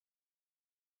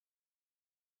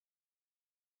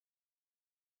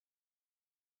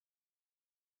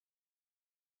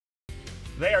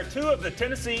They are two of the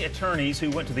Tennessee attorneys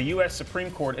who went to the U.S. Supreme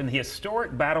Court in the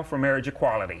historic battle for marriage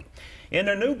equality. In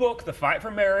their new book, The Fight for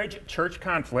Marriage, Church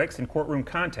Conflicts and Courtroom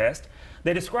Contests,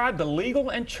 they describe the legal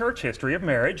and church history of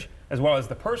marriage, as well as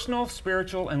the personal,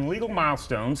 spiritual, and legal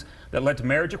milestones that led to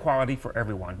marriage equality for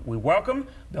everyone. We welcome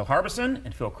Bill Harbison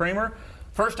and Phil Cramer.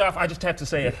 First off, I just have to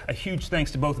say a huge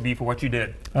thanks to both of you for what you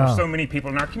did for so many people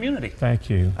in our community. Thank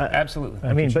you. Absolutely.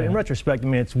 Thank you, but in retrospect,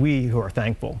 it's we who are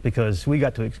thankful because we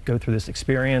got to go through this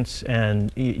experience,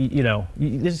 and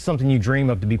this is something you dream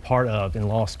of to be part of in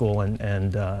law school,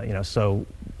 and so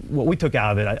what we took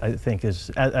out of it, I think, is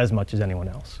as much as anyone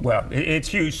else. Well, it's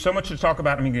huge. So much to talk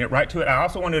about. I'm going to get right to it. I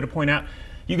also wanted to point out,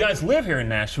 you guys live here in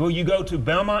Nashville. You go to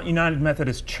Belmont United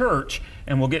Methodist Church,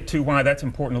 and we'll get to why that's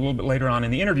important a little bit later on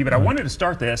in the interview. But I wanted to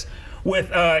start this with,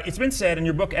 it's been said, and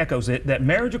your book echoes it, that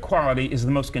marriage equality is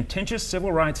the most contentious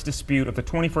civil rights dispute of the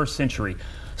 21st century.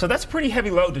 So that's a pretty heavy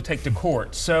load to take to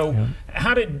court. So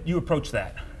how did you approach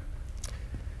that?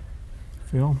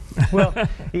 Phil? Well,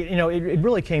 it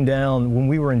really came down when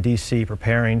we were in D.C.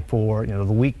 preparing for the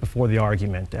week before the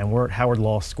argument, and we're at Howard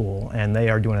Law School, and they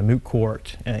are doing a moot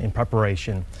court in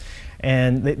preparation.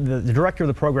 And the director of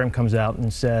the program comes out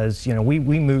and says, we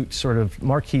moot sort of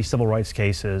marquee civil rights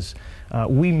cases.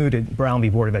 We mooted Brown v.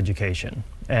 Board of Education,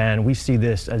 and we see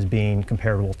this as being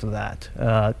comparable to that.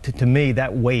 To me,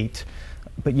 that weight,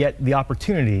 but yet the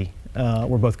opportunity,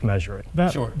 we're both commensurate.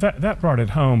 That brought it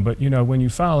home, but when you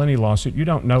file any lawsuit, you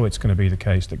don't know it's going to be the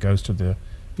case that goes to the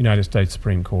United States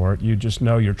Supreme Court. You just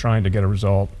know you're trying to get a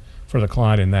result for the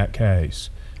client in that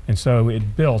case. And so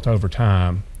it built over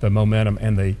time, the momentum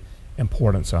and the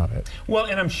importance of it. Well,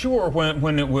 and I'm sure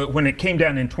when it came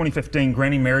down in 2015,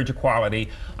 granting marriage equality,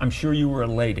 I'm sure you were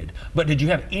elated. But did you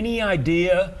have any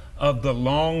idea of the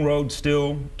long road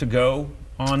still to go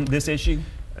on this issue?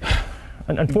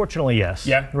 Unfortunately, yes.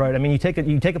 Yeah. Right. I mean, you take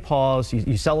a pause,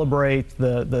 you celebrate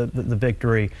the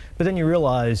victory, but then you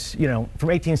realize, from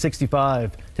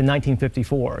 1865 to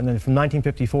 1954, and then from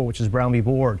 1954, which is Brown v.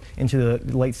 Board, into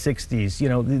the late 60s,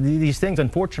 these things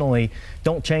unfortunately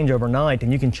don't change overnight,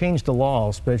 and you can change the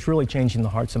laws, but it's really changing the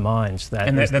hearts and minds.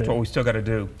 That's what we still got to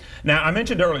do. Now, I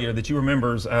mentioned earlier that you were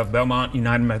members of Belmont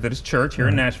United Methodist Church here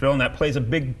in Nashville, and that plays a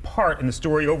big part in the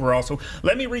story overall. So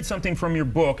let me read something from your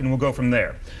book, and we'll go from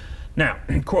there. Now,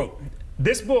 quote,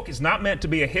 "This book is not meant to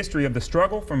be a history of the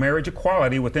struggle for marriage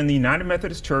equality within the United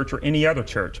Methodist Church or any other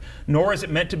church, nor is it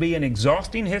meant to be an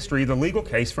exhausting history of the legal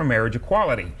case for marriage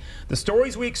equality. The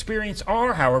stories we experience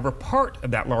are, however, part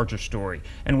of that larger story,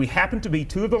 and we happen to be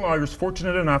two of the lawyers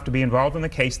fortunate enough to be involved in the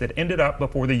case that ended up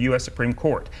before the U.S. Supreme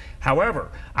Court. However,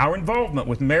 our involvement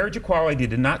with marriage equality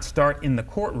did not start in the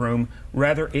courtroom,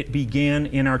 rather it began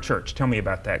in our church." Tell me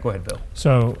about that. Go ahead, Bill.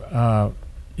 So,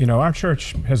 our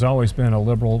church has always been a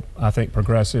liberal, I think,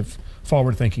 progressive,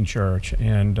 forward-thinking church.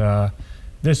 And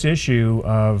this issue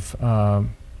of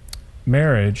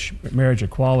marriage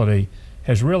equality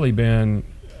has really been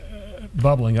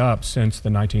bubbling up since the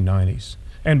 1990s,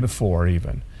 and before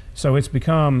even. So it's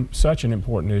become such an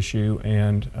important issue,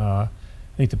 and I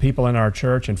think the people in our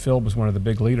church, and Phil was one of the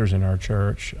big leaders in our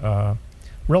church,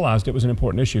 realized it was an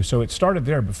important issue. So it started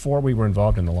there before we were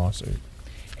involved in the lawsuit.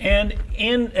 And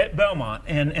at Belmont,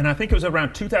 and I think it was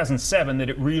around 2007 that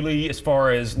it really, as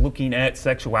far as looking at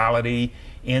sexuality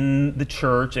in the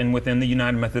church and within the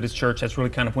United Methodist Church, that's really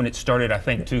kind of when it started, I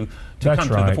think, to come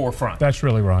to the forefront. That's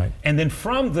really right. And then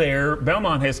from there,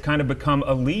 Belmont has kind of become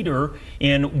a leader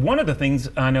in one of the things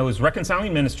I know is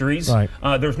reconciling ministries. Right.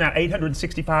 There's now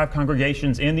 865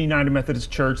 congregations in the United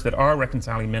Methodist Church that are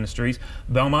reconciling ministries.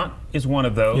 Belmont is one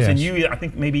of those. Yes. And you, I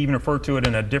think, maybe even refer to it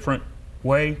in a different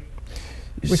way.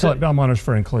 We call it Belmonters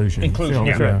for Inclusion. Inclusion,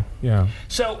 yeah.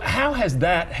 So how has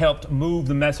that helped move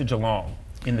the message along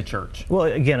in the church? Well,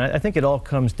 again, I think it all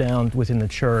comes down within the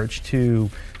church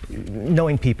to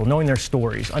knowing people, knowing their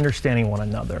stories, understanding one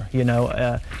another.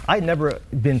 I'd never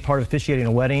been part of officiating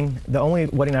a wedding. The only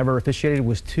wedding I ever officiated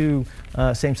was two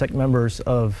same-sex members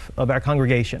of our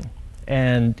congregation.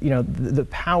 And, the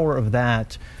power of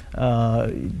that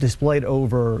displayed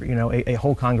over, a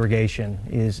whole congregation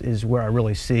is where I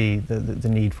really see the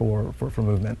need for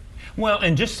movement. Well,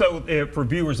 and just so for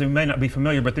viewers who may not be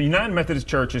familiar, but the United Methodist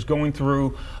Church is going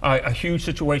through a huge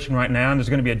situation right now, and there's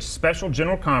going to be a special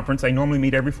general conference. They normally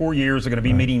meet every 4 years. They're going to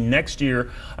be meeting next year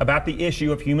about the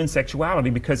issue of human sexuality,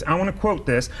 because I want to quote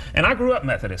this, and I grew up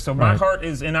Methodist, so my heart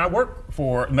is, and I work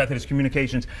for Methodist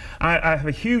Communications. I have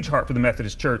a huge heart for the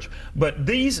Methodist Church, but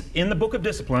these, in the Book of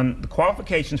Discipline, the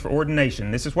qualifications for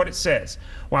ordination. This is what it says.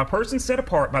 While persons set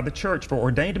apart by the church for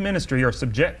ordained ministry are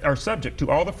subject to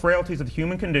all the frailties of the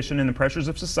human condition and the pressures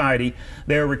of society,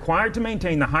 they are required to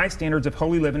maintain the high standards of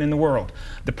holy living in the world.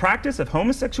 The practice of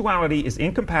homosexuality is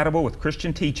incompatible with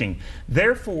Christian teaching.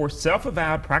 Therefore,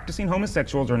 self-avowed practicing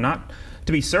homosexuals are not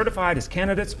to be certified as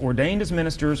candidates, ordained as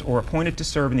ministers, or appointed to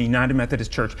serve in the United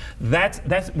Methodist Church. That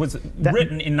was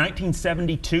written in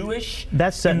 1972-ish.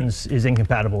 That sentence is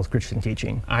incompatible with Christian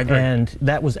teaching. I agree. And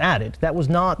that was added. That was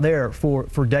not there for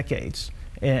decades.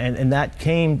 And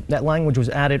that language was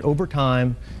added over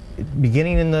time,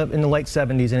 beginning in the late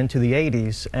 70s and into the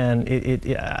 80s, and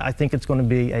I think it's going to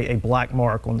be a black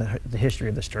mark on the history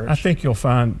of this church. I think you'll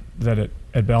find that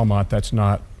at Belmont that's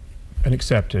not an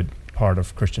accepted part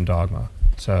of Christian dogma.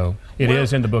 So it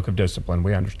is in the Book of Discipline.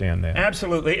 We understand that.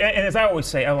 Absolutely. And as I always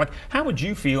say, how would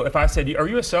you feel if I said, are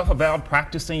you a self-avowed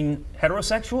practicing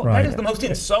heterosexual? Right. That is the most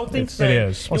insulting thing. It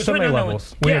is. On so many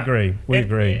levels. We agree. We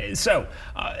agree. So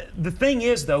the thing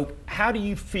is, though, how do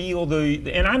you feel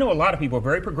and I know a lot of people are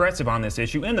very progressive on this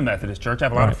issue in the Methodist Church. I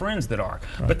have a lot of friends that are,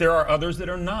 but there are others that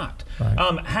are not.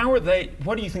 Right.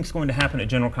 What do you think is going to happen at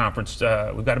General Conference?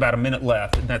 We've got about a minute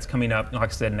left, and that's coming up, like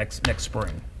I said, next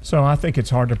spring. So I think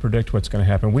it's hard to predict what's going to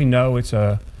happen. We know it's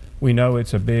a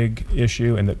big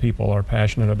issue and that people are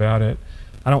passionate about it.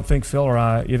 I don't think Phil or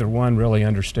I, either one, really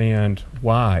understand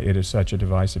why it is such a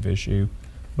divisive issue,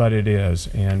 but it is,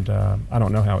 and I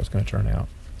don't know how it's going to turn out.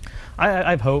 I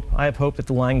have hope. I have hope that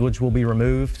the language will be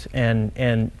removed,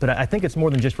 but I think it's more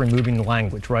than just removing the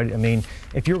language, right? I mean,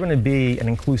 if you're going to be an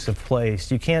inclusive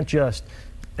place, you can't just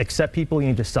accept people, you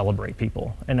need to celebrate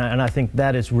people. And I think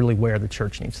that is really where the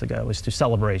church needs to go, is to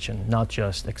celebration, not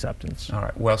just acceptance. All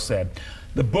right, well said.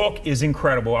 The book is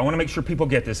incredible. I want to make sure people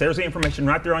get this. There's the information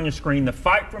right there on your screen. The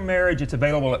Fight for Marriage. It's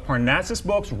available at Parnassus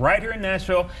Books right here in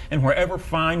Nashville and wherever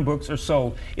fine books are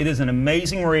sold. It is an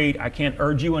amazing read. I can't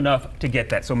urge you enough to get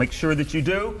that. So make sure that you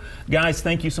do. Guys,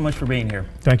 thank you so much for being here.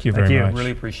 Thank you very much.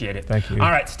 Really appreciate it. Thank you. All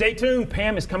right, stay tuned.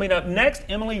 Pam is coming up next.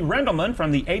 Emily Rendelman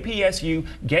from the APSU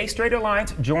Gay Straight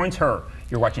Alliance joins her.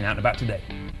 You're watching Out and About Today.